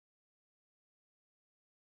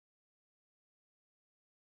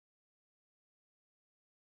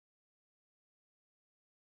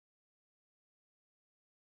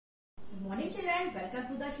Good morning children, welcome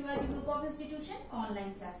to the SHIVAJI group of institution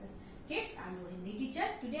online classes. Kids, I am your Hindi teacher.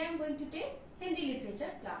 Today I am going to take Hindi literature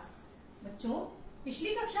class. बच्चों,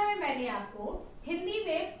 पिछली कक्षा में मैंने आपको हिंदी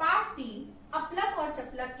में पाठ 3 अपलक और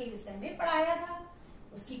चपलक के विषय में पढ़ाया था।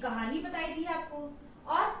 उसकी कहानी बताई थी आपको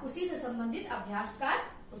और उसी से संबंधित अभ्यास कार्य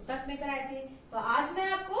पुस्तक में कराए थे। तो आज मैं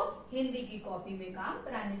आपको हिंदी की कॉपी में काम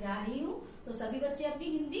कराने जा रही हूँ। तो सभी बच्चे अपनी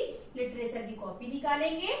हिंदी लिटरेचर की कॉपी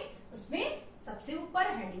निकालेंगे। उसमें सबसे ऊपर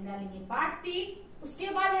हेडिंग डालेंगे पाठ 3, उसके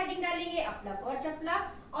बाद हेडिंग डालेंगे अपलक और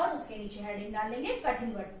चपलक और उसके नीचे हेडिंग डालेंगे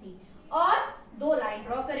कठिन वर्तनी और 2 लाइन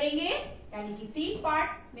ड्रॉ करेंगे, यानी कि 3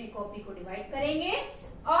 पार्ट में कॉपी को डिवाइड करेंगे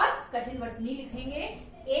और कठिन वर्तनी लिखेंगे।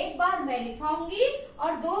 एक बार मैं लिखवाऊंगी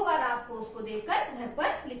और 2 बार आपको उसको देखकर घर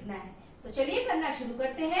पर लिखना है। तो चलिए करना शुरू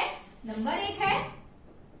करते हैं। नंबर 1 है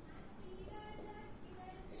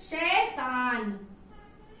शैतान,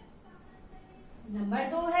 नंबर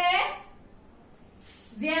 2 है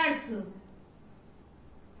व्यर्थ,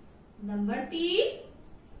 नंबर 3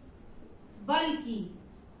 बल्कि,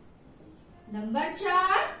 नंबर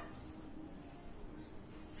 4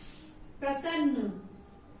 प्रसन्न,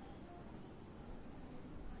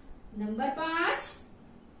 नंबर 5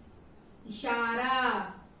 इशारा,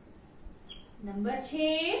 नंबर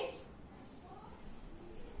 6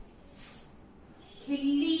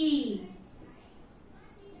 खिल्ली,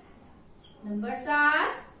 नंबर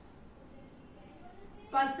 7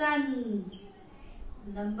 पसंद,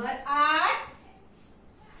 नंबर 8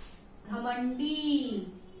 घमंडी,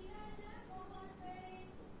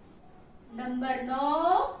 नंबर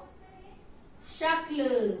 9 शक्ल,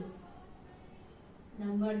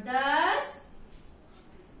 नंबर 10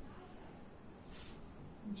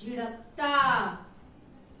 झिड़कता,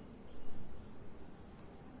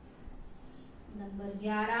 नंबर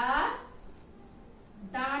 11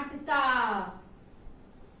 डांटता।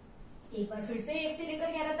 एक बार फिर से 1 से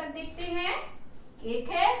लेकर 11 तक देखते हैं। 1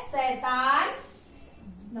 है शैतान,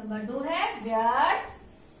 नंबर 2 है व्यर्थ,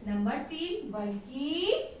 नंबर 3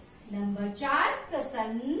 बल्कि, नंबर 4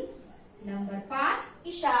 प्रसन्न, नंबर 5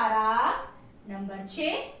 इशारा, नंबर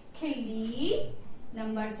 6 खिल्ली,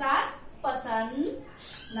 नंबर 7 पसंद,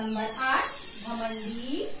 नंबर 8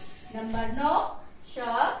 घमंडी, नंबर 9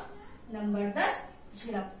 शक, नंबर 10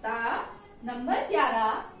 झिड़कता, नंबर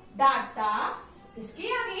 11 डांटता। इसके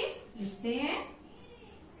आगे लिखते हैं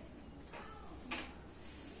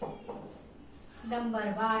नंबर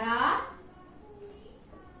 12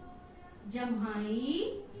 जम्हाई,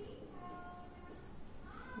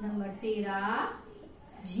 नंबर 13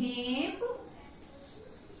 झेप,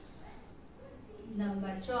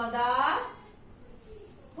 नंबर 14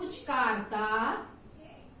 पुचकारता,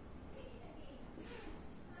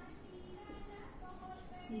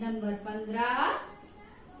 नंबर 15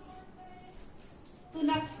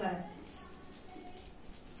 तुनक्कर।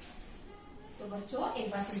 तो बच्चों एक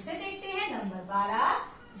बार फिर से देखते हैं। नंबर 12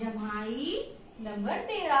 जम्हाई, नंबर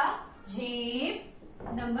 13 झेप,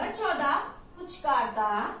 नंबर 14 पुचकारता,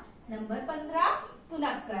 नंबर 15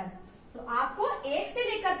 तुनक्कर। तो आपको 1 से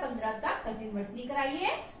लेकर 15 तक कठिन वर्तनी कराई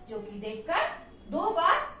है, जो कि देखकर 2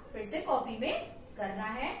 बार फिर से कॉपी में करना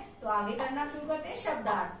है। तो आगे करना शुरू करते हैं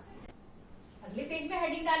शब्दार्थ। अगले पेज में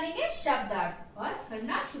हेडिंग डालेंगे शब्दार्थ और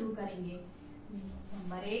करना शुरू करेंगे।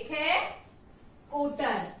 नंबर 1 है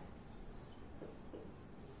कोटर।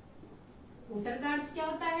 कोटर का अर्थ क्या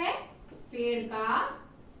होता है? पेड़ का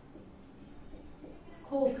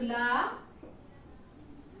खोखला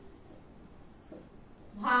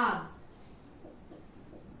भाग।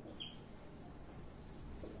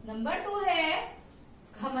 नंबर 2 है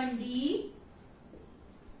घमंडी,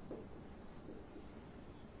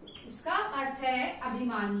 इसका अर्थ है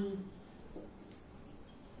अभिमानी।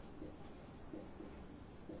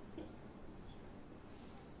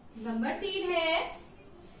 नंबर 3 है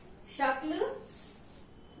शक्ल,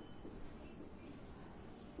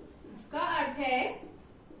 इसका अर्थ है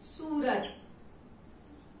सूरत।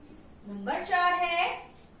 नंबर 4 है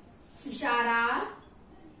इशारा,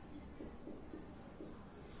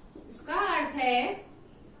 इसका अर्थ है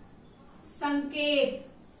संकेत।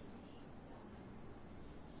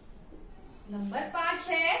 नंबर 5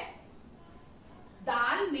 है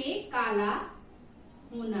दाल में काला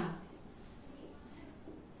होना।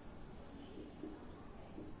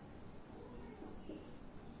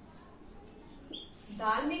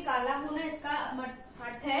 दाल में काला होना, इसका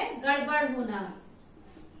अर्थ है गड़बड़ होना।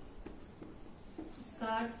 इसका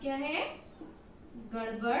अर्थ क्या है?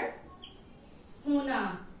 गड़बड़ होना।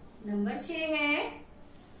 नंबर 6 है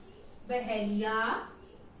बहेलिया,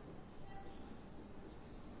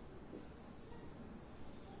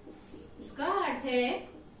 इसका अर्थ है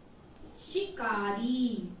शिकारी।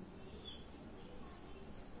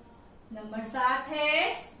 नंबर 7 है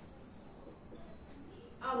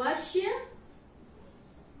अवश्य,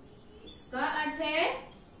 इसका अर्थ है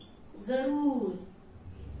जरूर।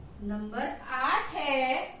 नंबर 8 है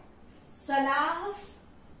सलाह,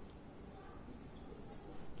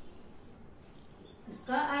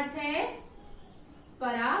 इसका अर्थ है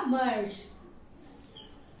परामर्श।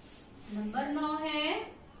 नंबर 9 है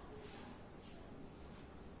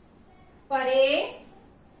परे,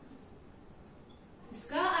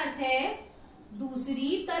 इसका अर्थ है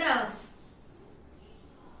दूसरी तरफ।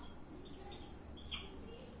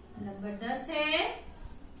 नंबर 10 है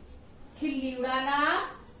खिल्ली उड़ाना,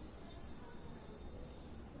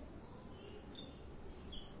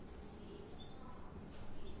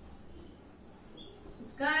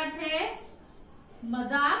 इसका अर्थ है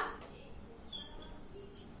मजाक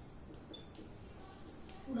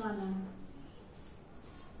उड़ाना।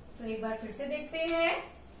 तो एक बार फिर से देखते हैं।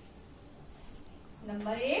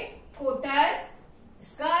 नंबर 1 कोटर,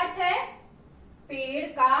 इसका अर्थ है पेड़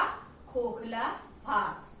का खोखला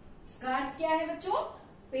भाग। इसका अर्थ क्या है बच्चों?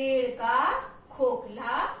 पेड़ का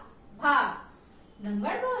खोखला भाग।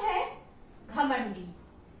 नंबर 2 है घमंडी,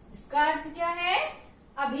 इसका अर्थ क्या है?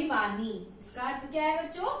 अभिमानी। इसका अर्थ क्या है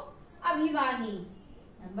बच्चों? अभिमानी।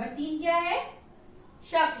 नंबर 3 क्या है?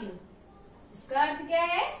 शक्ल, इसका अर्थ क्या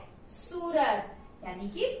है? सूरत यानी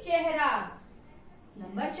कि चेहरा।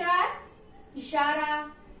 नंबर 4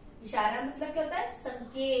 इशारा, इशारा मतलब क्या होता है?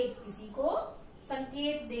 संकेत, किसी को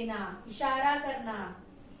संकेत देना, इशारा करना।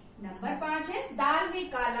 नंबर 5 है दाल में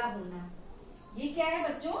काला होना। ये क्या है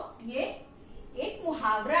बच्चों? ये एक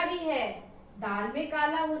मुहावरा भी है। दाल में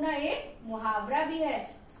काला होना एक मुहावरा भी है।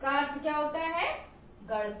 इसका अर्थ क्या होता है?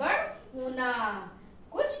 गड़बड़ होना,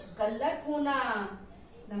 कुछ गलत होना।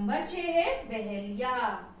 नंबर 6 है बहेलिया,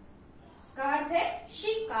 इसका अर्थ है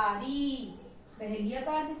शिकारी। बहेलिया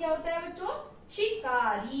का अर्थ क्या होता है बच्चों?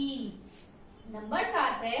 शिकारी। नंबर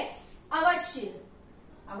 7 है अवश्य,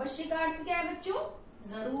 अवश्य का अर्थ क्या है बच्चों?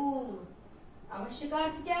 जरूर। अवश्य का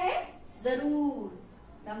अर्थ क्या है? जरूर।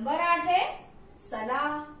 नंबर 8 है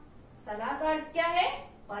सलाह, सलाह का अर्थ क्या है?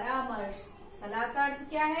 परामर्श। सलाह का अर्थ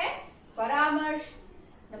क्या है? परामर्श।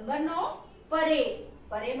 नंबर 9 परे,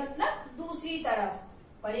 परे मतलब दूसरी तरफ।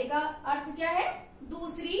 परे का अर्थ क्या है?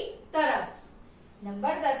 दूसरी तरफ।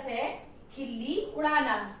 नंबर 10 है खिल्ली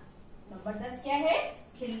उड़ाना। नंबर 10 क्या है?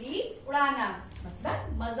 खिल्ली उड़ाना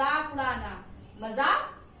मतलब मजाक उड़ाना, मजाक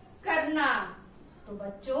करना। तो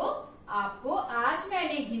बच्चों आपको आज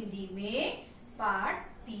मैंने हिंदी में पाठ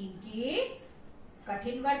 3 के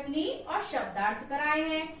कठिन वर्तनी और शब्दार्थ कराए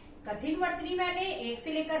हैं। कठिन वर्तनी मैंने 1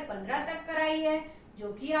 से लेकर 15 तक कराई है,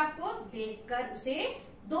 जो कि आपको देखकर उसे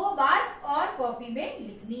 2 बार और कॉपी में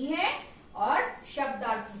लिखनी है और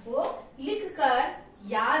शब्दार्थ को लिखकर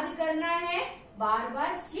याद करना है, बार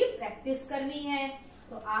बार इसकी प्रैक्टिस करनी है।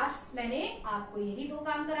 तो आज मैंने आपको यही 2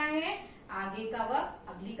 काम कराए हैं। आगे का वक्त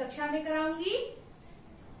अगली कक्षा में कराऊंगी।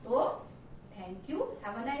 तो thank you,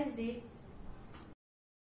 have a nice day.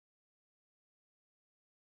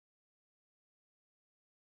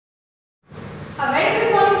 A very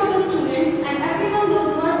good morning to the students and everyone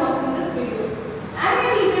those who are watching this video. I am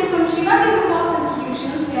your teacher from SHIVAJI group of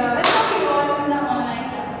institutions here. Welcome you all in the online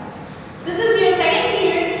classes. This is your second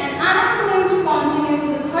period and I am going to continue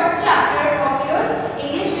with the 3rd chapter of your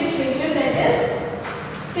English literature, that is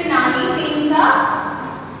Tinali Paints a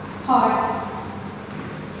Horse.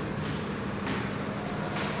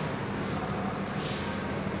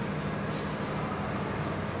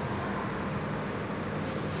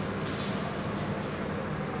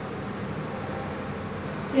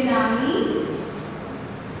 Tinali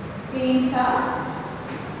paints a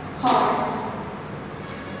horse.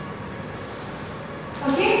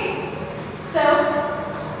 Okay, so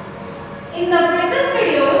in the previous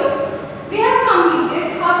videos we have completed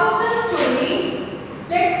half of the story.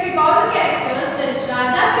 Let's recall the characters that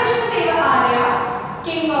Raja Krishnadeva Arya,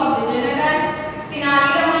 King of Vijayanagar, Tinali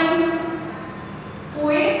Raman,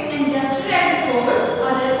 poet and jester at the court,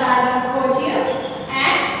 others are the courtiers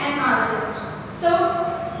and an artist. So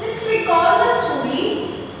let's recall the story.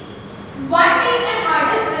 One day an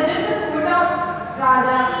artist visited the court of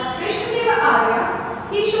Raja Krishnadeva Arya.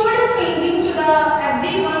 He showed his painting to the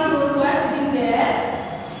everyone those who are sitting there,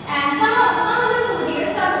 and some of the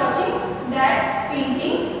courtiers are watching that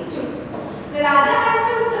painting too. The Raja asked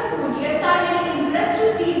the courtiers are very impressed to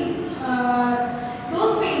see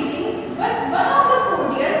those paintings, but one of the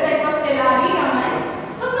courtiers, that was Tenali Raman,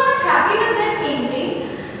 was not happy with that painting.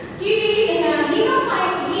 He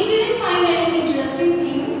didn't find any interesting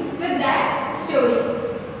thing with that story.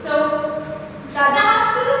 So Raja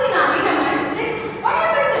asked to the Tenali Raman that, what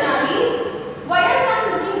happened Tenali? Why are you not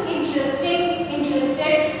looking interested in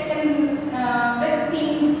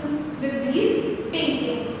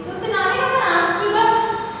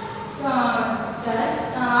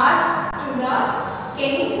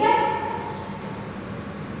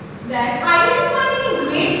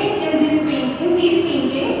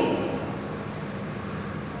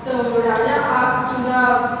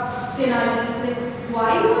Tenali, why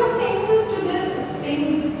you are saying this to this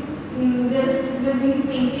with these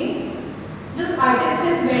painting? This artist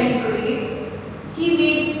is very great. He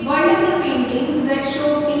made wonderful paintings that show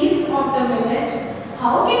peace of the village.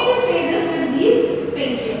 How can you say this with these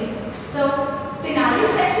paintings? So Tenali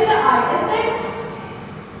said to the artist that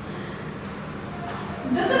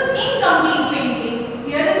this is incomplete painting.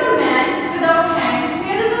 Here is a man without hand.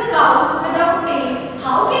 Here is a cow without tail.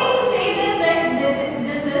 How can you say this that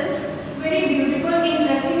this is very beautiful,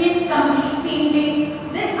 interesting and complete painting?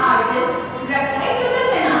 Then artist replied to the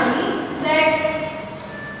Tenali that,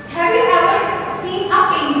 have you ever seen a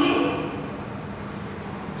painting?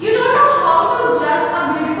 You don't know how to judge a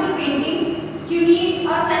beautiful painting. You need a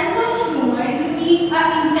sense of humor. You need an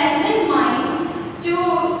intelligent mind to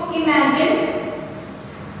imagine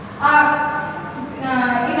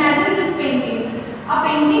this painting. A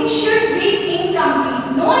painting should be incomplete.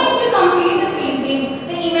 No need to complete the painting.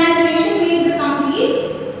 The imagination makes the complete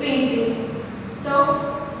painting. So,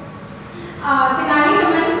 Tenali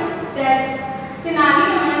Raman said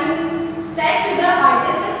to the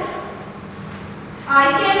artist that I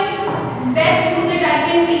can bet you that I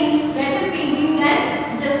can paint better painting than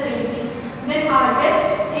this painting. Then artist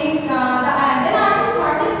thought that,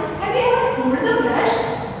 have you ever hold the brush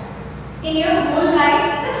in your whole life?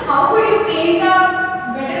 Then how could you paint a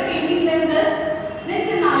better painting than this? Then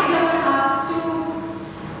Tenali Raman asked to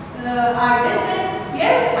artist that,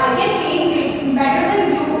 yes, I can paint it better than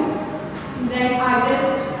you. Then artist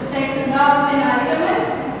said to the Tenali Raman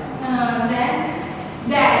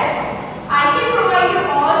that I can provide you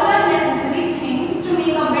all the necessary things to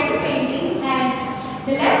make a better painting, and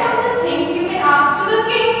the left of the things you can ask to the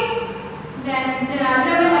king. Then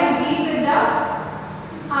Tenali Raman agreed with the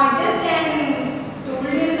artist and told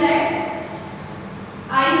him that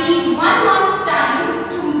I need 1 month time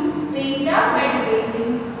to make the better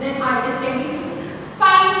painting. Then artist agreed,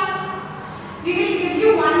 fine, we will give you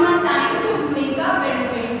 1 month time to make a better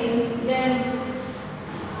painting. Then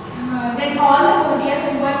all the Kodias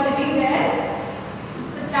who were sitting there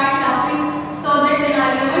start laughing, so that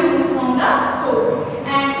Tenali Raman moved from the court.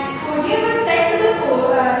 And Kodia said to the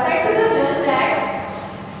judge that,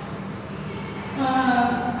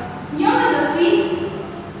 Your Majesty,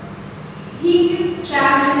 he is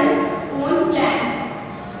trapped in his own plan.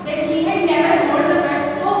 That he had never held the brush,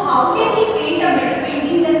 so how can he paint a better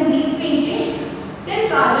painting than these paintings? Then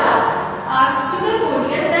Raja asked to the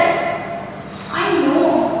Kodias that, I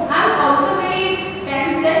know, I am also very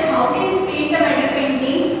tense that how can he paint a better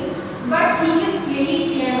painting, but he is really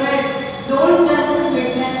clever. Don't judge his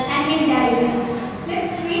witness and intelligence.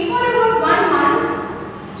 Let's wait for about 1 month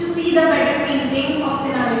to see the better painting of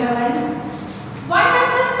Tenali Raman. 1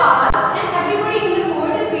 month has passed and everybody in the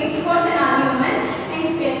court is waiting for Tenali Raman, and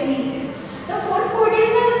especially the 4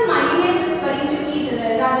 Kodians are smiling and whispering to each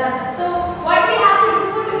other. Raja, so what we have to do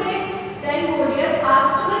for today? Then Kodians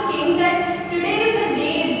asked to the king that today is the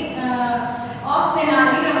day of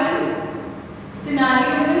Tenali Raman's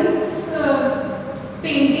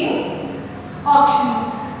painting auction.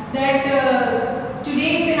 That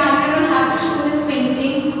today Tenali Raman have to show his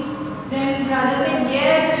painting. Then Raja said,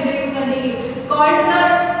 yes, today is the day. Called the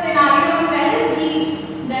Tenali Raman palace.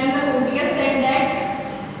 Then the Kodia said that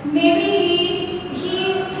maybe he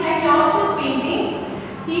had lost his painting.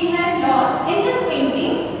 He had lost in his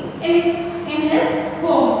painting in his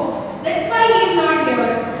home. That's why he is not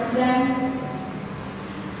here. Then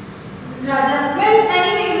Raja, well,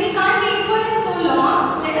 anyway, we can't wait for him so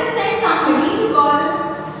long. Let us send somebody to call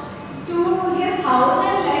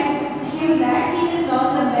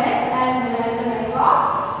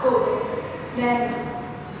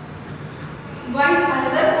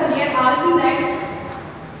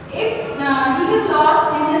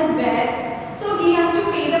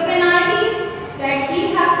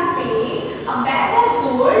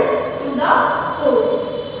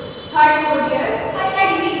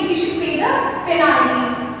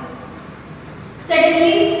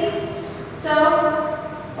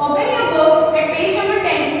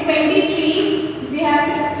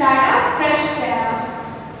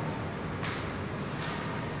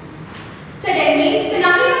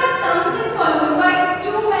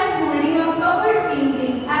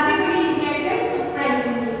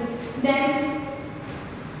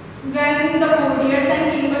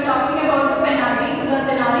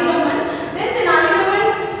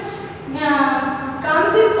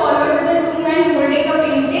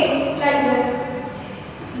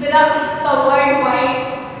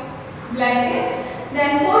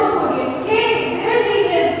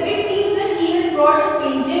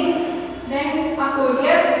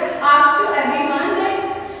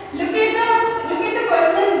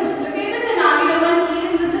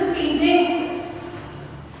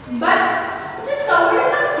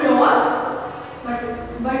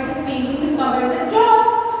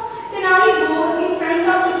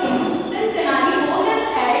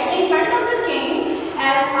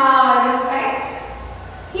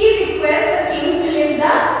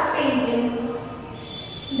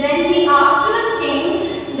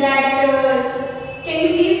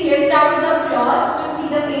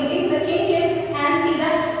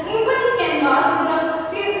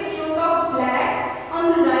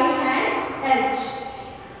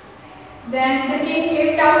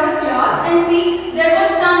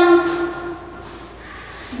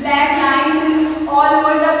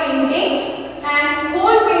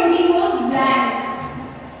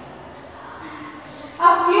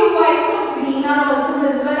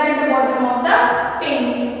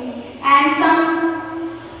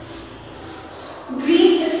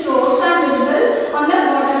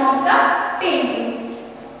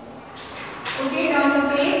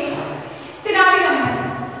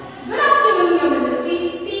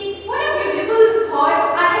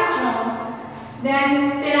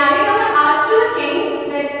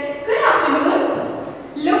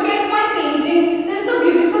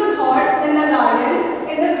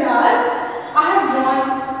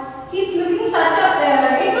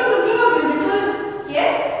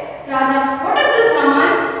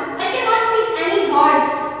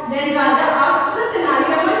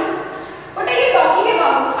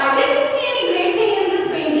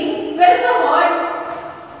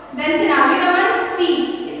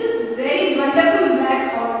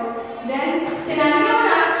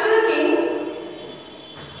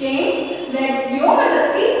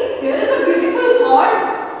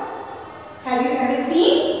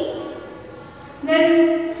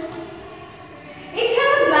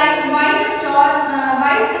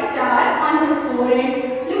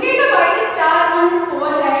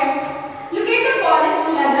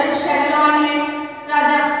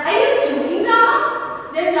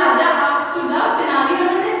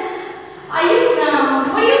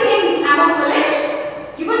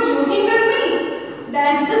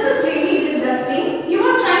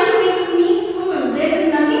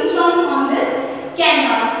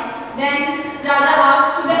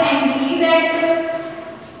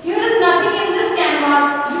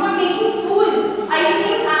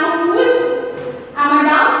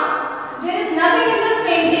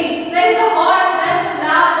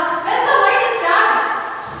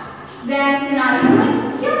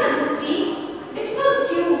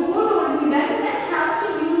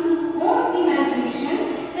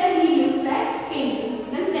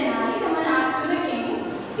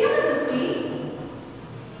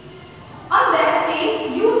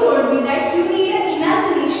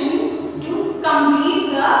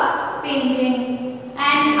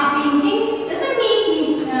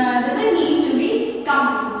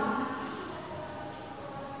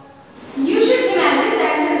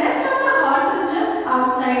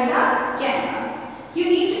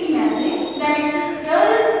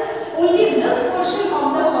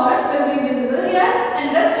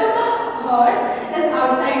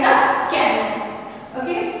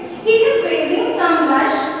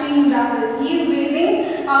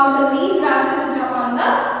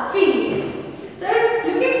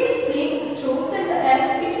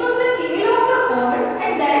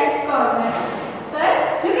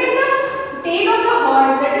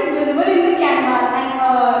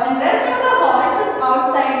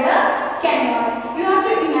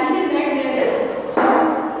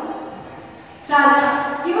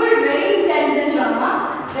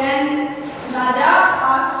when Raja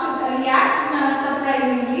asked to react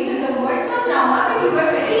surprisingly with the words of Rama that you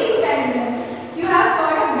are very intelligent. You have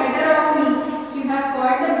got a better of me. You have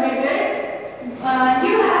got the better.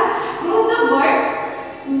 You have proved the words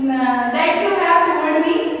that you have told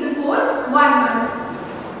me before 1 month.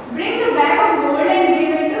 Bring the bag of gold and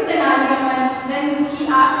give it to Tenali Raman. Then he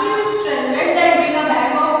asked his treasurer that bring a bag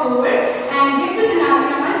of gold and give to Tenali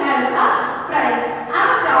Raman as a prize. I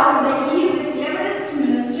am proud that he is the cleverest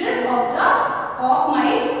minister of my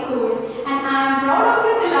court, and I am proud of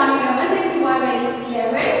you, Tenali Raman, that you are very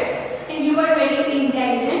clever and you are very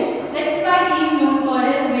intelligent. That's why he is known for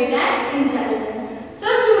his wit and intelligence. So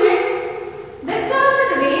students, that's all for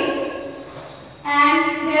today. And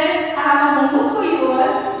here I have a homework for you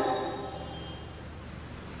all.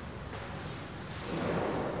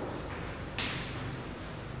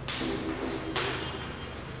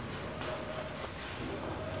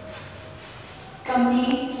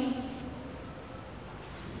 Complete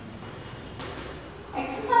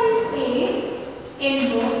exercise A in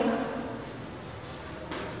book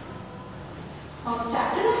of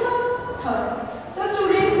chapter number 3. So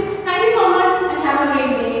students, thank you so much and have a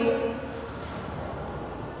great day.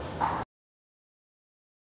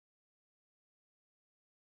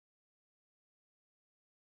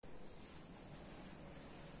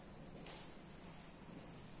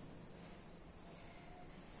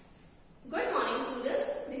 Good morning students,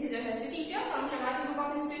 this is your history teacher from SHIVAJI group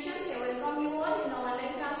of institutions. I welcome you all in the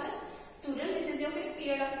online classes. Students, this is your 5th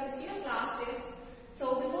period of history of class 5th.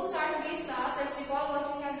 So before start today's class, let's recall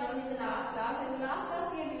what we have learned in the last class. In the last class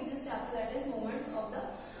we have read this chapter, that is moments of the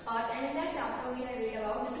earth, and in that chapter we have read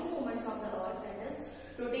about the 2 moments of the earth, that is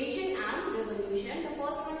rotation and revolution. The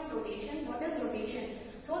first one is rotation. What is rotation?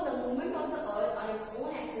 So the movement of the earth on its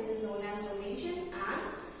own axis is known as rotation, and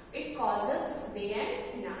it causes day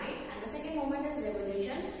and night. And the second moment is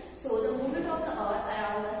revolution. So the movement of the earth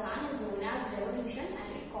around the sun is known as revolution, and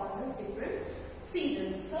it causes different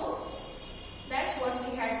seasons. So that's what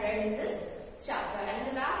we had read in this chapter. And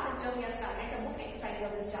in the last lecture we have started the book exercise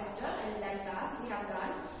of this chapter, and in that class we have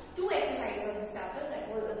done 2 exercises of this chapter.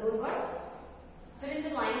 Those were fill in the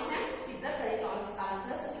blanks and give the correct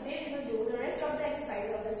answers. So today we will do the rest of the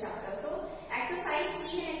exercises of this chapter. So exercise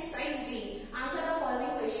C and exercise D, answer the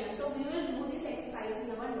following questions. So we will do this exercise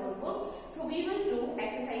in our notebook. So we will do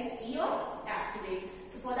exercise E or F today.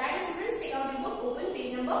 So for that, students, take out your book, open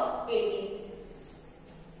page number 18.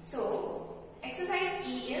 So exercise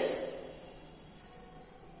E is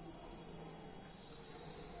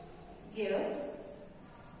give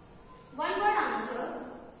 1 word answer.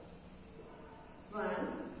 1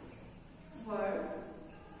 word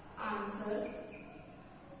answer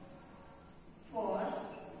for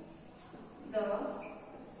the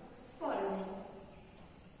following.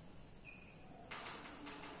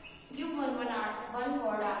 Give one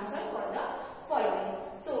word answer for the following.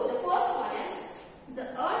 So the first one is the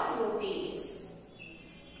earth rotates.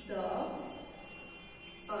 The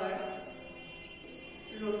earth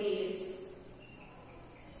rotates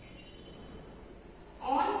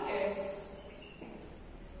on its.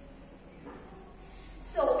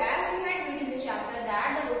 So as we had read in the chapter that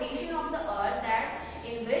the rotation of the earth, that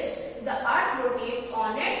in which the earth rotates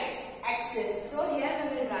on its axis. So here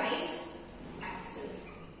we will write axis.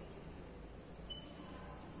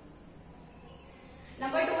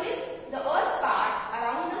 Number 2 is the earth's path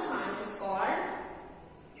around the sun is called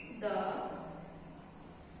the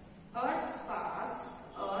earth's path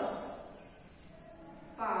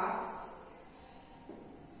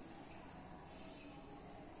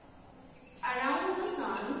around the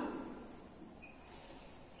sun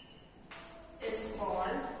is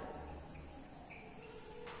called.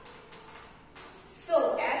 So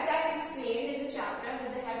as I have explained in the chapter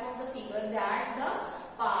with the help of the figure, that the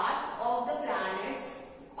path of the planets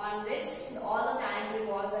on which all the planet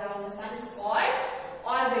revolves around the sun is called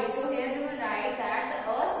orbit. So here we will write that the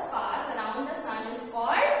earth's path around the sun is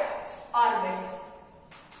called orbit.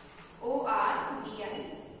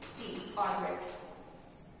 O-R-B-I-T, orbit.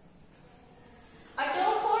 A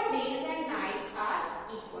term for days and nights are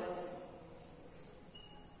equal.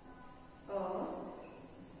 A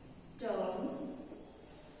term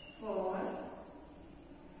for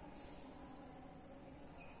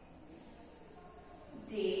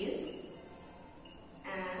days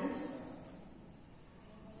and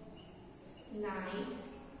night.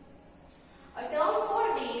 A term for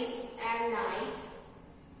days and night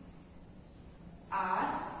are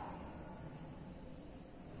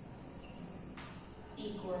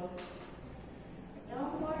equal. A term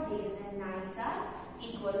for days and nights are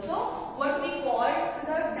equal. So what we call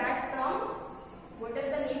that term? What is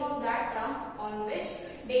the name of that term on which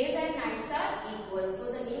days equal.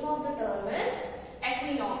 So the name of the term is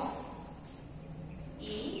equinox.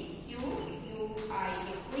 E-Q-U-I,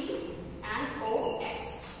 equi, and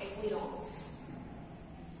O-X, equinox.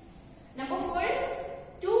 Number 4 is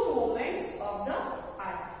two moments of the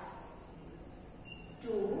earth.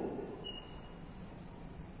 Two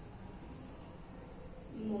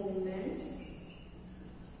moments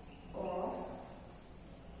of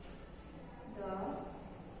the earth.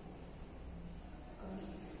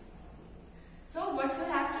 So what you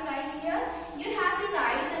have to write here? You have to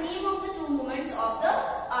write the name of the two moments of the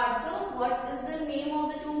earth. So what is the name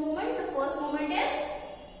of the two moments? The first moment is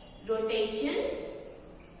rotation.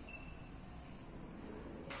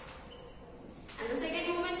 And the second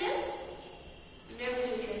moment is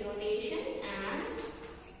revolution. Rotation and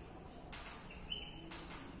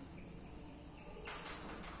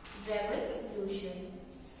revolution.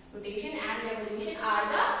 Rotation and revolution are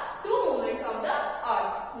the two moments of the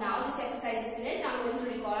earth. Now this exercise is finished. I am going to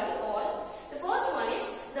recall all. The first one is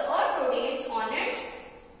the earth rotates on its.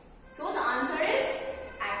 So the answer is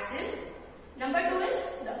axis. Number 2 is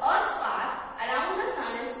the earth's path around the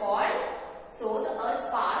sun is called. So the earth's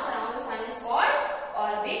path around the sun is called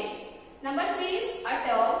orbit. Number 3 is a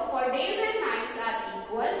term for days and nights are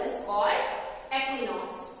equal is called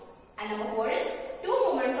equinox. And number 4 is two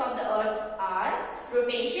moments of the earth are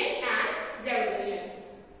rotation and revolution.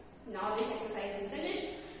 Now this exercise is finished.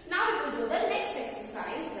 Now we will do the next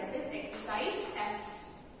exercise, that is exercise F.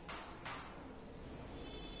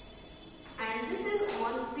 And this is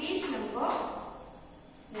on page number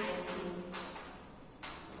 19.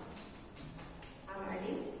 I am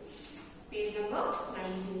adding page number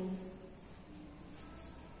 19.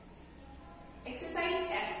 Exercise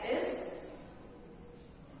F is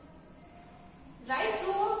write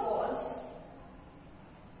true or false.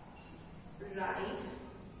 Write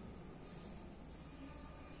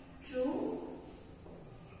true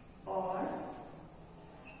or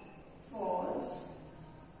false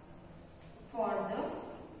for the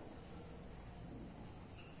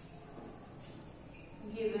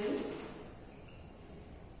given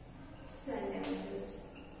sentences.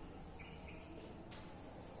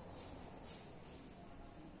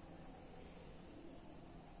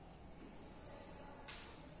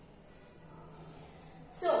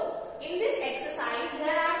 So, in this exercise,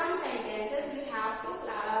 there are some sentences. You have to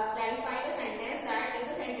clarify the sentence that if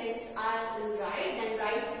the sentences is right, then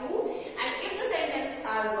write true, and if the sentences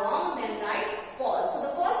are wrong, then write false. So, the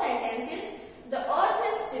first sentence is the earth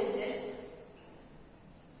is tilted.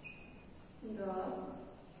 The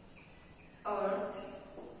earth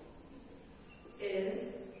is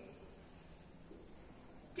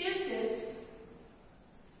tilted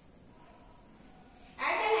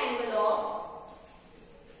at an angle of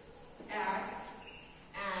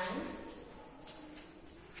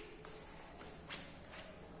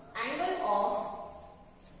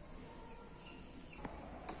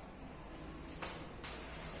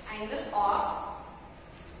angle of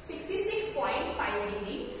 66.5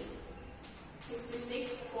 degree.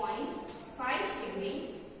 66.5 degree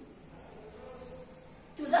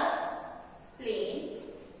to the plane.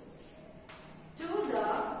 To the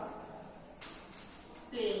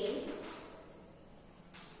plane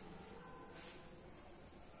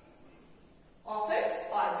of its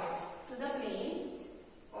orbit. To the plane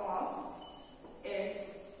of its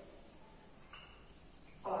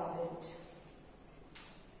orbit.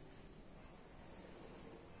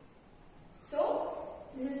 So,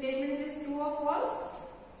 this statement is true or false?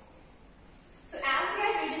 So, as we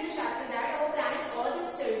had read in the chapter that our planet Earth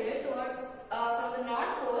is tilted towards from the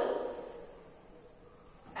North Pole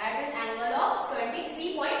at an angle of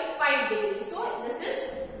 23.5 degrees. So, this is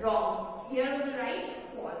wrong. Here we will write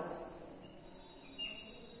false.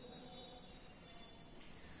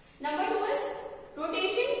 Number 2 is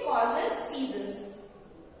rotation causes seasons.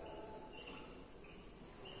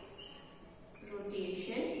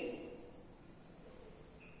 Rotation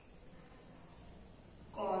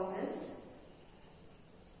causes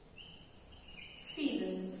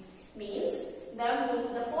seasons. Means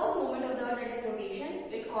the first moment of the earth, that is rotation,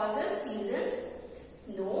 it causes seasons.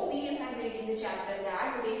 No, we have read in the chapter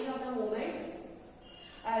that rotation of the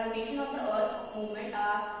earth movement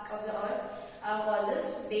of the earth causes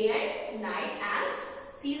day and night, and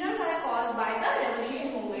seasons are caused by the revolution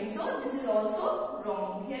movement. So this is also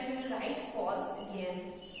wrong. Here we will write false again.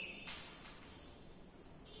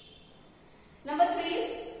 Number 3 is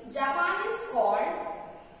Japan is called.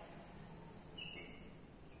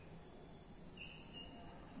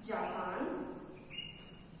 Japan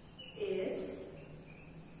is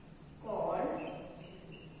called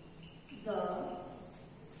the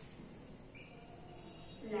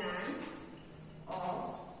land of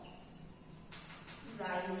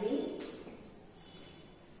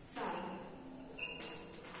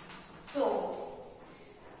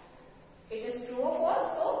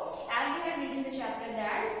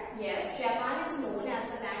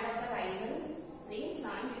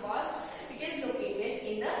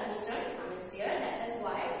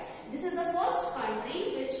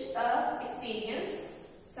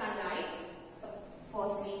experience sunlight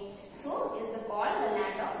firstly. So is the called the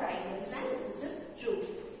land of rising sun. This is true.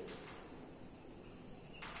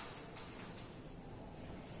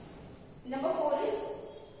 Number 4 is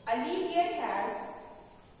a leap year has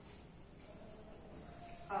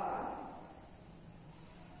a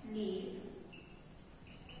leap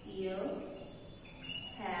year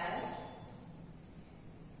has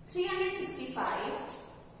 365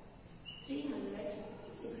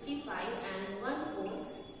 and 1/4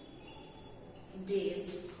 days.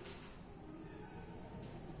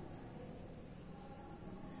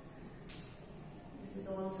 This is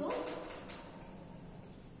also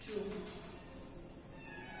true.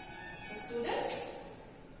 So students,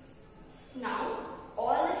 now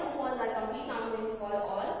all the true false are complete. Now I'm going to call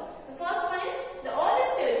all. The first one is the earth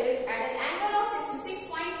is tilted at an angle of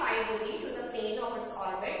 66.5 degree to the plane of its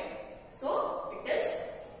orbit. So it is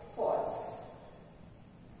false.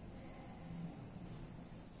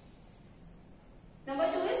 Number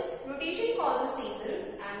 2 is rotation causes seasons,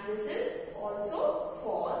 and this is also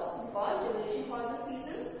false because revolution causes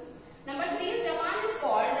seasons. Number 3 is Japan is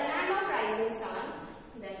called the land of rising sun.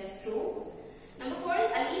 That is true. Number 4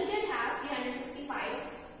 is a leap year has 365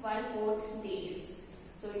 1/4 days.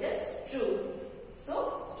 So it is true. So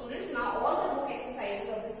students, now all the book exercises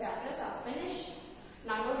of this chapters are finished.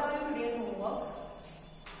 Now note down your today's homework.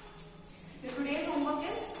 Your today's homework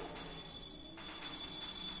is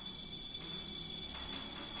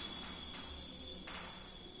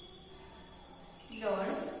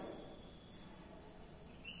learn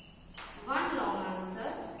one long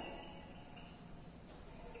answer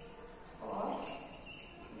for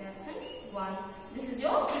lesson 1. This is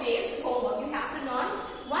your today's homework. You have to learn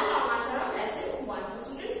one long answer of lesson 1. So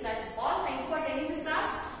students, that's all. Thank you for attending this class.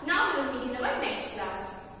 Now we will meet in our next class.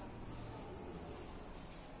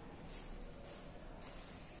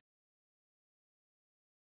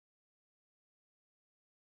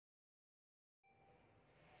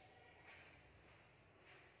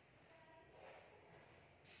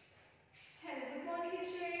 Hello, good morning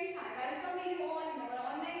students. I welcome you all in our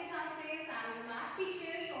online classes. I am your math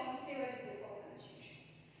teacher from SHIVAJI Group of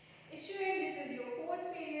Institutions. Students, this is your 4th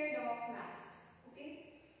period of maths. Okay.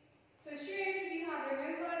 So students, if you have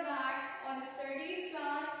remembered that on studies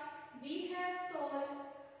class, we have solved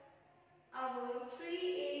our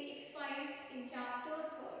 3A exercise in chapter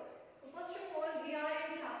 3rd. So first of all, we are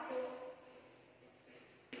in chapter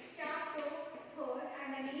 3rd, and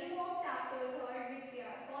the name of chapter 3rd which we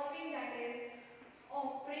are solving, that is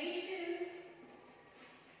operations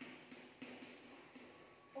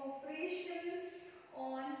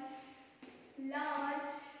on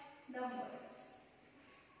large numbers.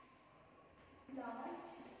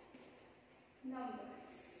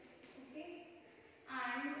 Okay,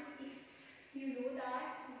 and if you know that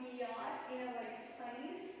we are in our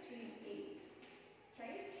exercise 3A,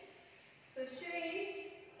 right? So students,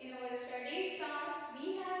 in our studies class, we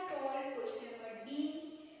have solved question number D,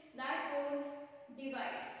 that was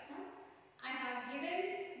divide. I have given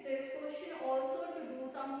this question also to do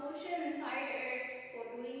some question inside it for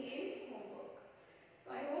doing in homework. So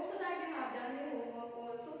I hope so that you have done your homework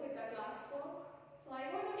also with the classwork. So I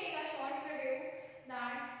want to take a short review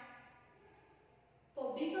that for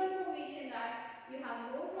big confirmation that you have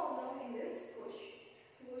no problem in this question.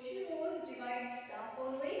 So question was divide the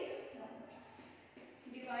following numbers.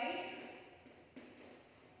 Divide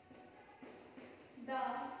the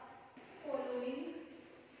following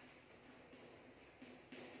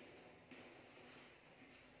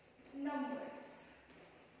numbers.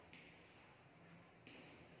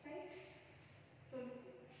 Right? So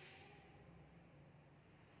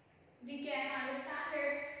we can understand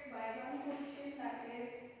it by one question, that is,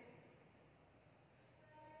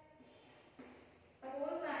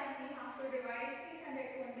 suppose that we have to divide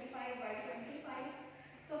 625 by 25.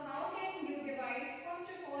 So how can you divide? First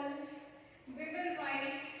of all,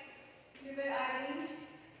 we will arrange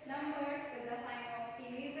numbers with the sign of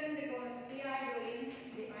division because we are doing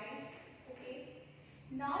divide. Okay.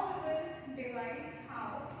 Now we will divide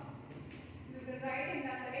how? We will write in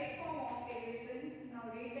the correct form of division. Now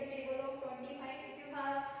read the table of 25. If you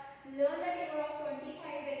have learned the table of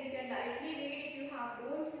 25, then you can directly read. If you have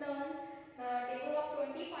don't learn the table of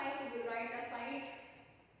 25, you will write the side.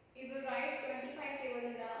 You will write 25 table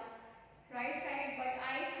in the right side. But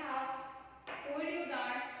I have told you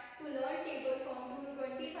that to learn table from 2 to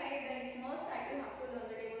 25, then you must that you have to learn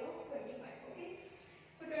the table of 25. Okay.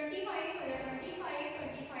 So 25 to the 25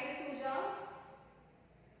 to the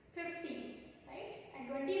 50, right?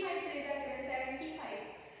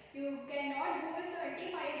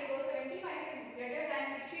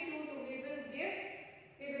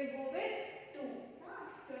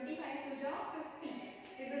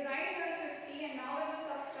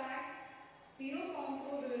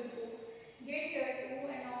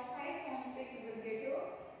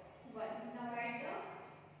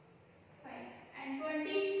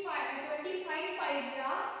 25 5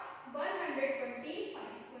 ja 125.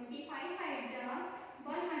 25 5 ja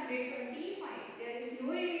 125. There is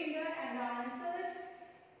no remainder and the answer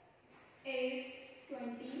is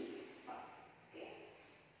 25. Okay.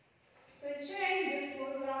 So students, this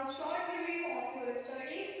was a short review of your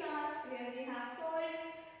studies class where we have solved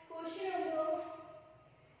question number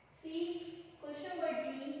C, question number D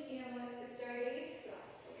in our studies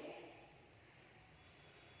class. Okay.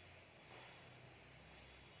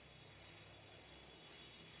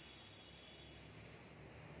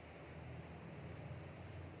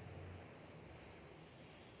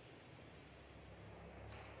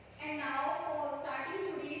 And now for starting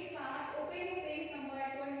today's class, open your page number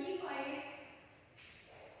 25.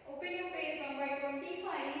 Open your page number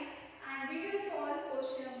 25 and we will solve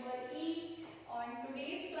question number E on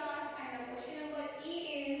today's class, and the question number E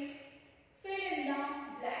is fill in the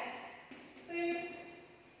blanks. Fill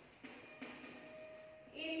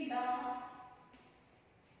in the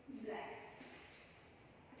blanks.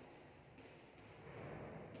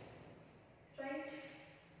 Right?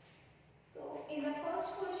 So in the first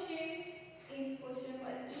question, in question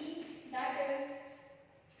number E, that is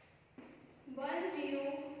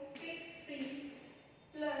 1063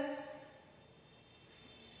 plus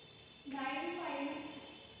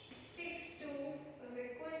 9562 is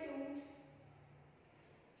equal to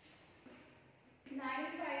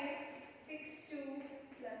 9562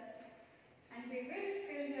 plus, and we will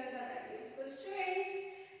fill here the value. So students,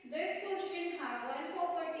 this question have one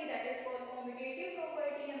property, that is called commutative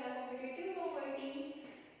property, and the commutative property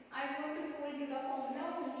I want to pull you the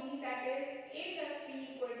formula only, that is A plus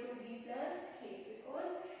B equal to B plus K,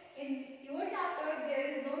 because in your chapter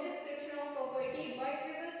there is no description of property, but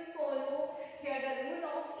we will follow here the rule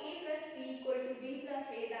of A plus B equal to B plus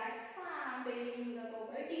A. That's why I am telling you the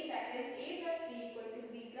property, that is A plus B equal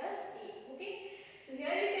to B plus A. Okay. So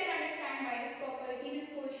here you can understand by this property,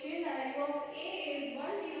 this question, the value of A is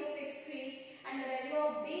 1063 and the value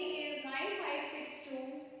of B is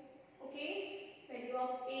 9562. Okay. Value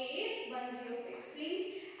of A is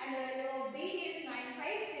 1063 and the value of B is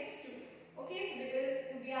 9562. Okay, so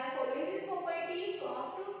we are following this property. So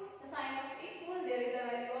after the sign of equal, there is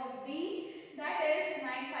a value of B, that is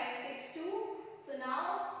 9562. So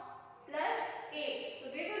now plus A.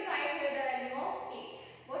 So we will write here the value of A.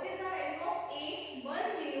 What is the value of A?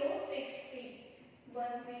 1063.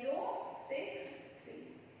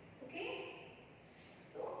 1063. Okay.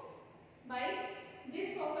 So by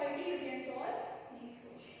this property you can solve these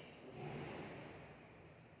questions. Okay.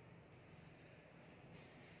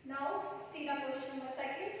 Now see the question number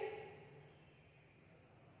second,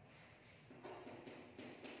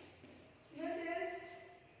 which is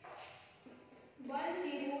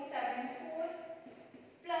 1074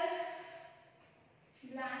 plus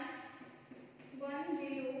blank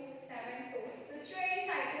 1074. So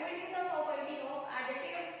students, I told you the property of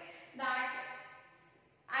additive, that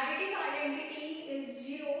additive identity is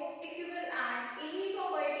 0. If you will add any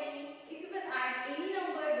property, if you will add any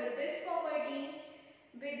number with this property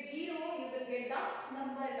with 0, you will get the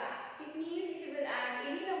number back. It means if you will add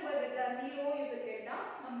any number with the 0, you will get the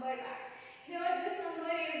number back. Here this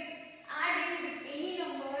number is adding with any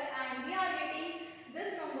number and we are getting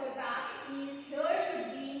this number back. It means here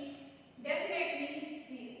should be definitely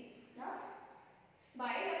 0. Now,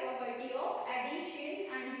 by the property of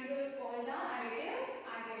addition, and 0 is called the additive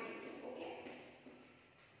identity. Okay.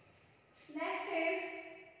 Next is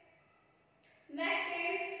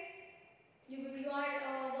you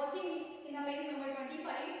are watching in a page number 25.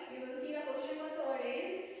 You will see the question number third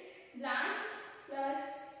is blank plus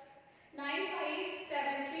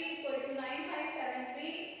 9573 equal to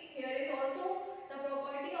 9573. Here is also the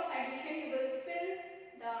property of addition. You will fill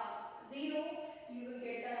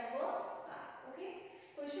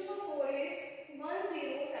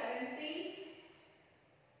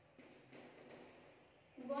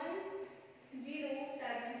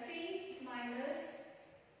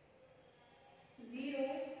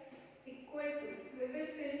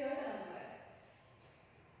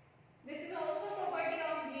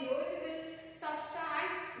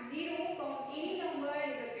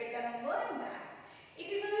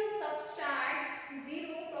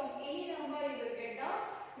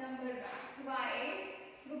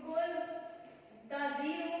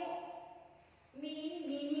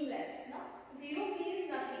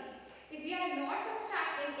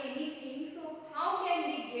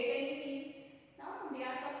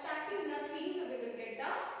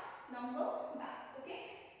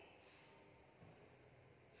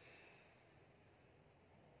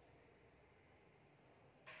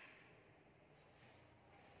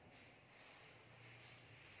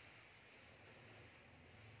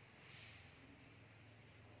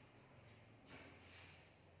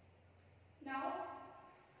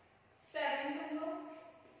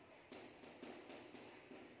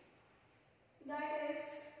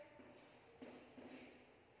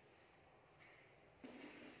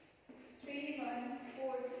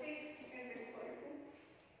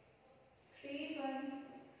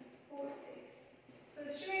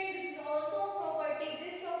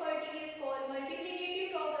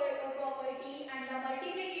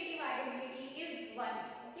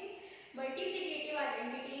multiplicative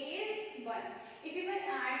identity is 1. If you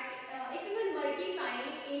will multiply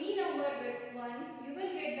any number with 1, you will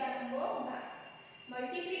get the number back.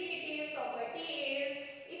 Multiplicative property is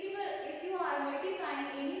if you are multiplying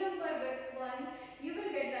any number with 1, you will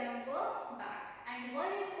get the number back. And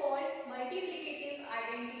one is called multiplicative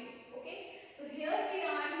identity. Okay. So here we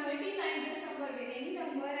are multiplying this number with any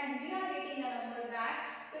number and we are getting the number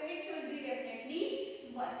back. So it should be definitely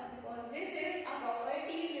 1 because this is a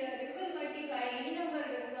property where you will multiply any number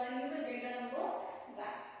with 1, you will get the number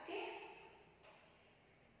back. Okay.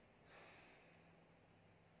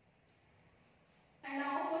 And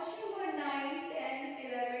now question number 9, 10,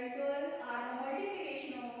 11, 12 are the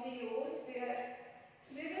multiplication of zeros where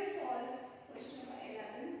we will solve question number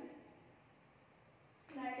 11.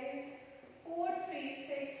 That is 4, 3,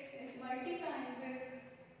 6 is multiplying with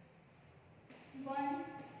 1,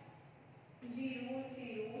 0,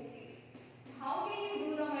 0, 0. How can you do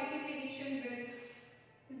the multiplication with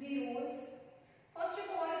zeros? First of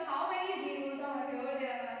all, how many zeros are here?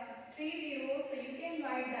 There are 3 zeros, so you can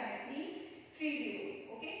write directly 3 zeros.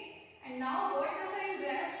 Okay. And now what number is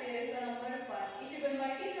left? There is a number 1. If you will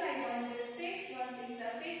multiply 1 with 6, 1 6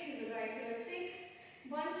 are 6, you will write here 6.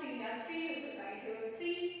 1 3 are 3, you will write here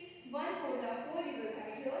 3. 1 4 are 4, you will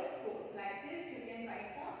write here 4. Like this, you can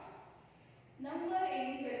write the number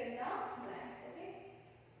in fill in the blanks. Okay.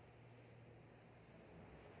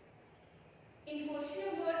 In question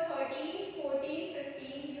number 13, 14,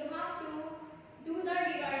 15, you have to do the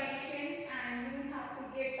division and you have to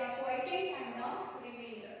get the quotient and the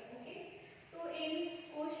remainder. Okay. So in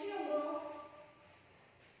question number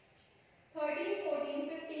 13, 14,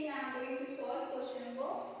 15, I am going to solve question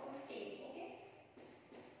number 15. Okay.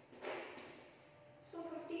 So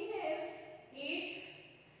 15 is 8,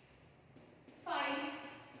 5,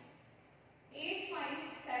 8, 5,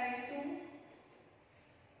 7, 2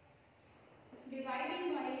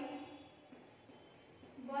 dividing by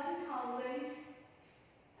 1000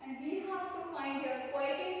 and we have to find your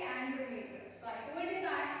quotient and remainder. So I told you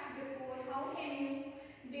that before, how can you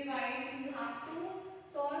divide? You have to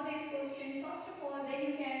solve this question first of all, then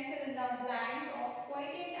you can fill in the blanks of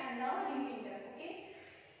quotient and the remainder. Okay.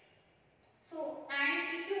 So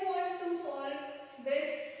and if you want to solve this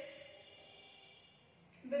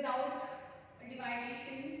without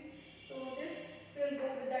division, so this will go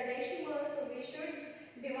with the decimal, so we should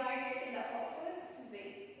divide it in the proper way.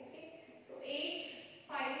 Okay. So 8,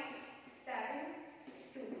 5, 7,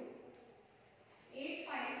 2. 8,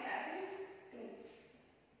 5, 7,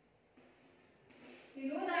 2. You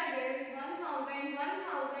know that there is 1000,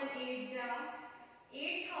 1008 jar,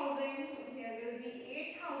 8000, so here will be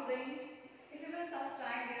 8000. If you will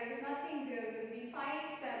subtract, there is nothing, there will be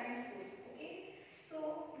 572. Okay. So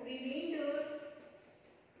remainder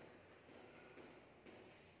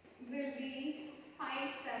will be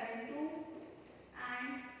 572 and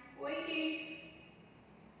quotient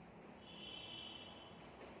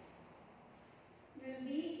will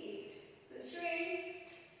be 8. So students,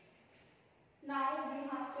 now you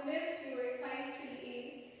have finished your exercise 3A.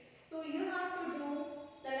 So you have to do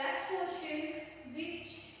the last questions which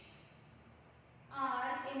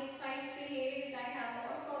are in exercise 3A, which I have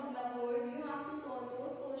not solved on the board. You have to solve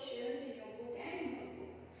those questions in your book and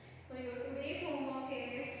notebook. So your today's homework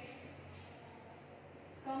is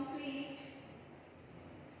complete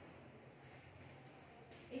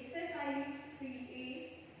exercise 3A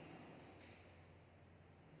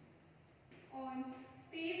on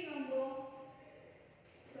page number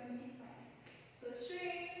 25. So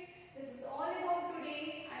students, this is all about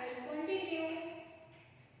today. I will continue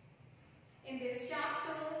in this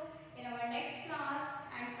chapter in our next class,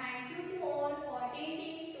 and thank you to all for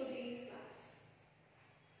attending today's class.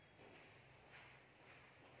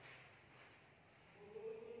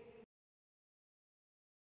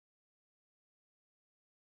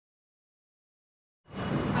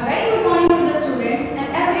 A very good morning to the students and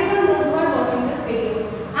everyone those who are watching this video.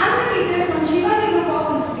 I am the teacher from SHIVAJI group of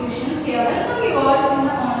institutions here. Welcome you all in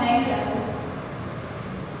the online classes.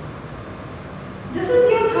 This is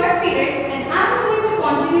your third period and I am going to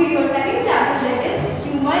continue your second chapter, that is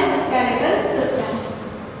human skeletal system.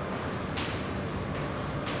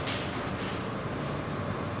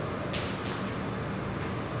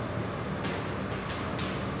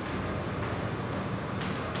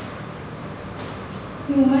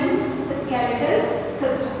 Human skeletal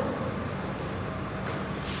system.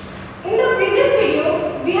 In the previous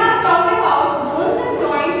video, we have talked about bones and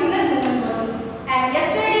joints in the human body, and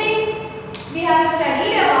yesterday we have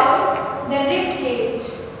studied about the rib cage.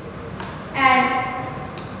 And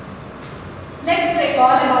let's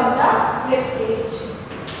recall about the rib cage.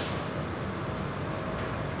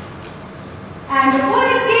 And before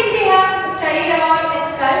ribcage we have studied about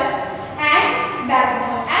skull and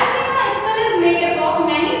backbone. As we know, skull is made up of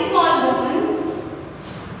many small bones.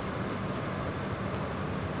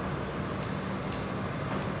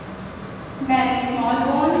 Many small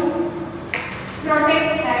bones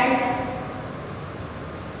protects head.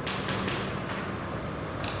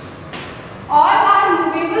 All are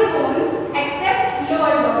movable bones except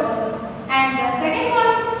lower jaw bones. And the second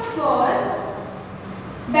one was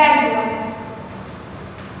backbone.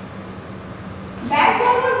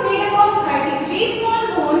 Backbone was made up of 33 small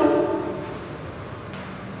bones,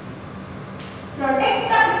 protects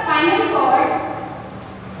the spinal cord,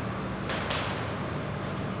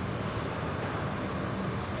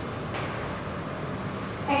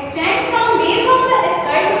 extends from base of the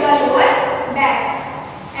skull to the lower back,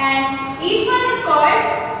 and each one is called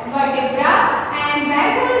vertebra, and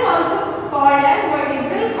backbone is also called as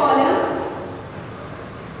vertebral column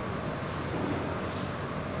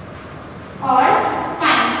or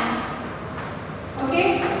spine. Okay,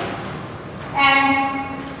 and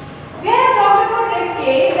we have talked about rib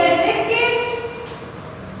cage. The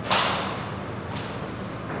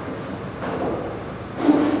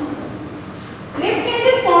rib cage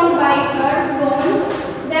is formed by curved bones.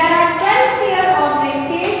 There are 12 pairs of rib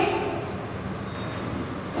cage.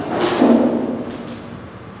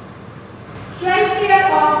 12 pairs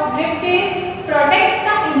of rib cage protects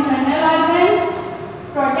the internal organ.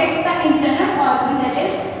 Protects the internal organ, that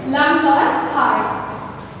is lungs or heart.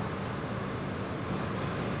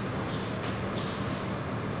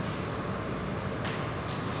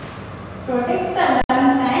 Protects the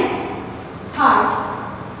lungs and heart.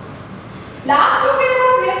 Last two pairs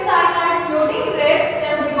of ribs are called floating ribs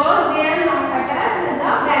just because they are not attached with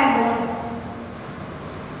the backbone.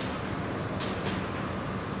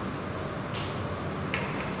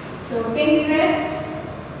 Floating ribs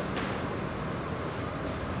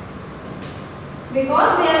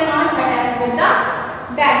because they are not attached with the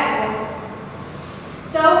backbone.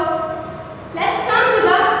 So let's come to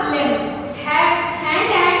the limbs, hand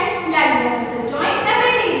and leg bones, the joint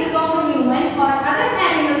appendages of a human or other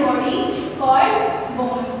animal body called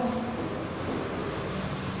bones.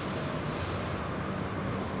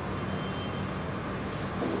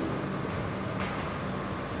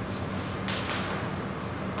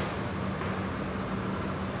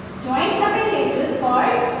 Joint appendages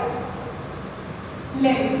called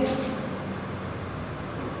limbs.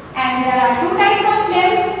 And there are two types of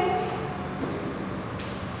limbs: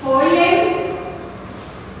 forelimbs,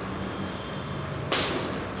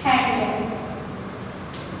 hand limbs.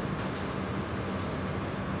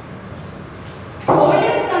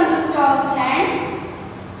 Forelimbs consist of hand,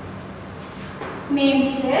 means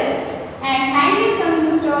this, and hand limb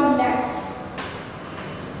consists of legs.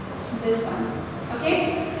 This one. Okay.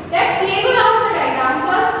 Let's label out the diagram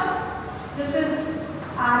first. This is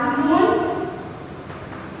arm bone,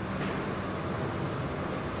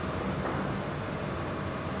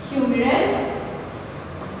 humerus.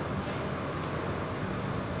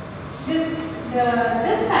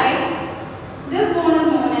 This side, this bone is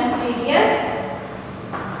known as radius,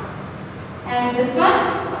 and this one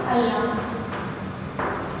ulna.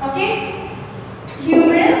 Okay.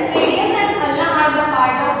 Humerus, radius, and ulna are the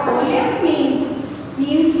part of forelimbs,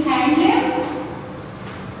 means hand limbs.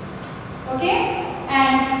 Okay,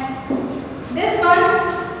 and this one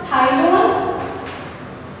thigh bone,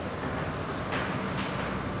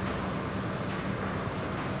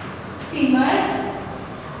 femur,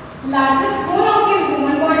 largest bone of your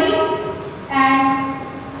human body, and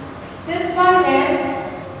this one is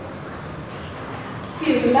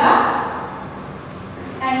fibula,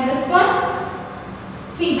 and this one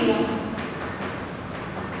tibia.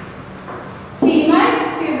 Femur,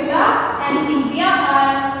 fibula, and tibia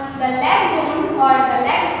are the leg bones or the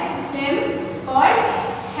leg limbs called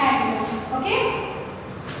hand limbs. Okay.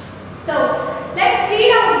 So let's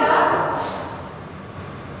read out the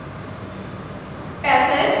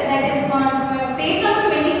passage that is on page number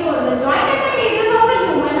 24. The joint appendages of a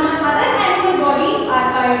human or other animal body are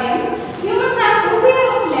called limbs. Humans have two pairs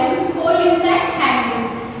of limbs, forelimbs and hand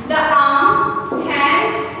limbs. The arm,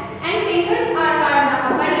 hand, and fingers are called the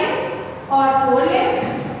upper limbs or forelimbs.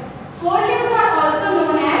 Forelimbs are also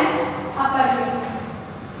known as upper limb.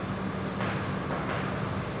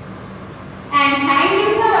 And hand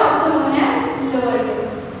limbs are also known as lower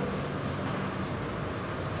limbs.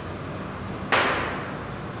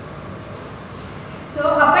 So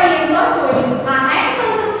upper limbs or forelimbs. A hand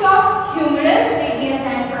consists of humerus, radius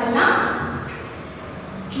and ulna.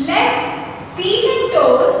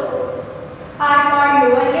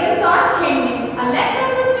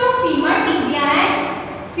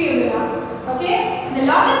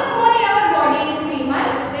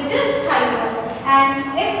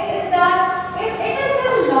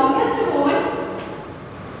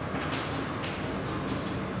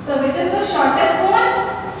 is the shortest bone?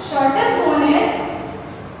 Shortest bone is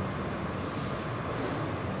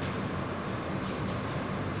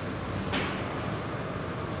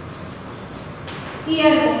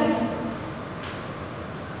ear bone,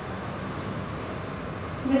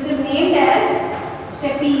 which is named as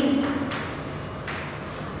stapes.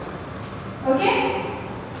 Okay?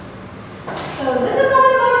 So this is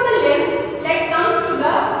all about the limbs. Let's come to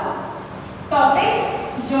the topic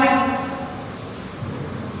joints.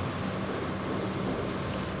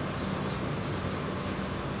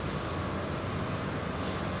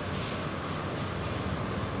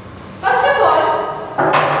 First of all,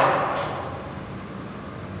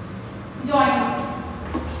 joints.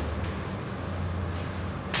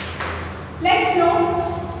 Let's know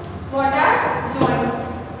what are joints.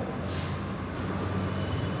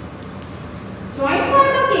 Joints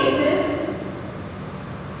are the places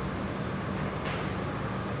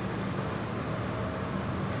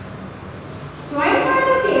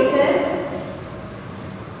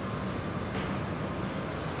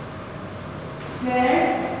where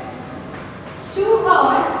two or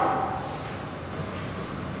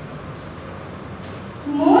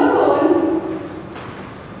more bones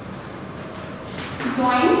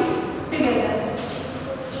join together.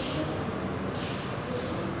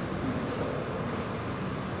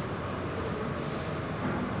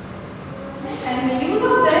 And the use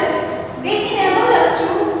of this, they enable us to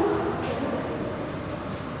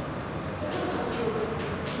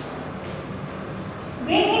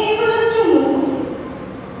move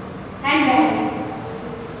and bend.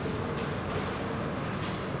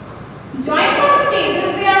 Joints are the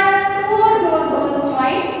places where two or more bones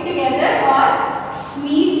join together or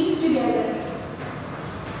meet together.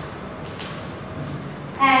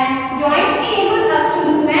 And joints enable us to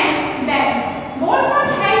move and bend. Bones are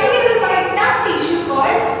held together by tough tissue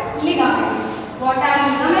called ligament. What are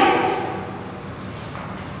ligaments?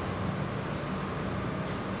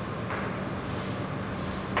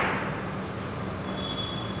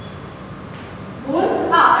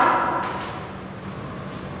 Bones are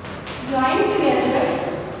joined together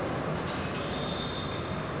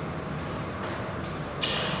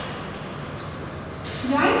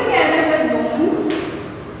with bones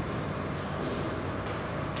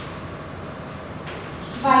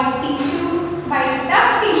by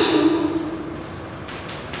tough tissue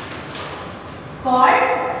called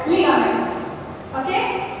ligaments. Okay?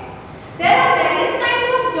 There are various kinds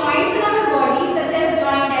of joints in our body, such as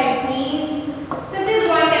joint at knees, such as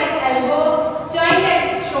joint at elbow, joint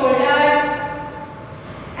at shoulders,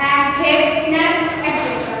 and hip, neck,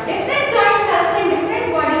 etc. Different joints help in different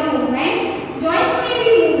body movements. Joints may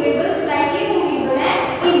be movable, slightly movable, and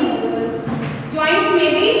immovable. Joints may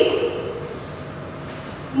be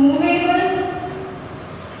movable,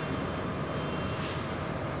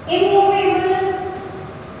 immovable,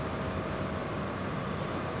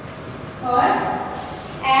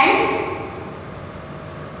 and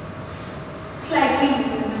slightly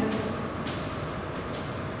movable.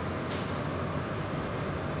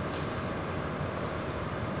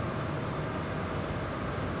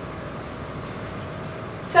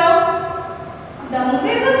 So, the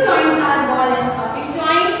movable joints are ball and socket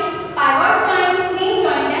joint, pivot joint, hinge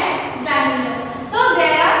joint, and grinding joint. So,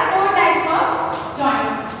 there are four types of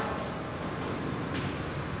joints.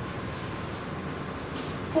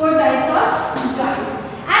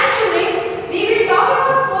 And students, we will talk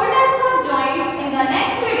about four types of joints in the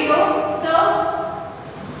next video. So,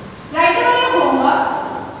 write down your homework.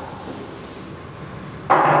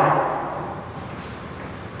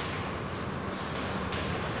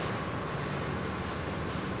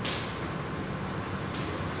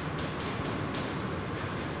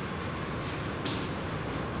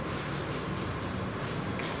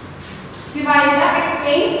 Revise the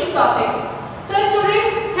explained topics. So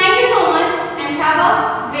students, thank you so much and have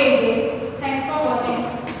a great day. Thanks for watching.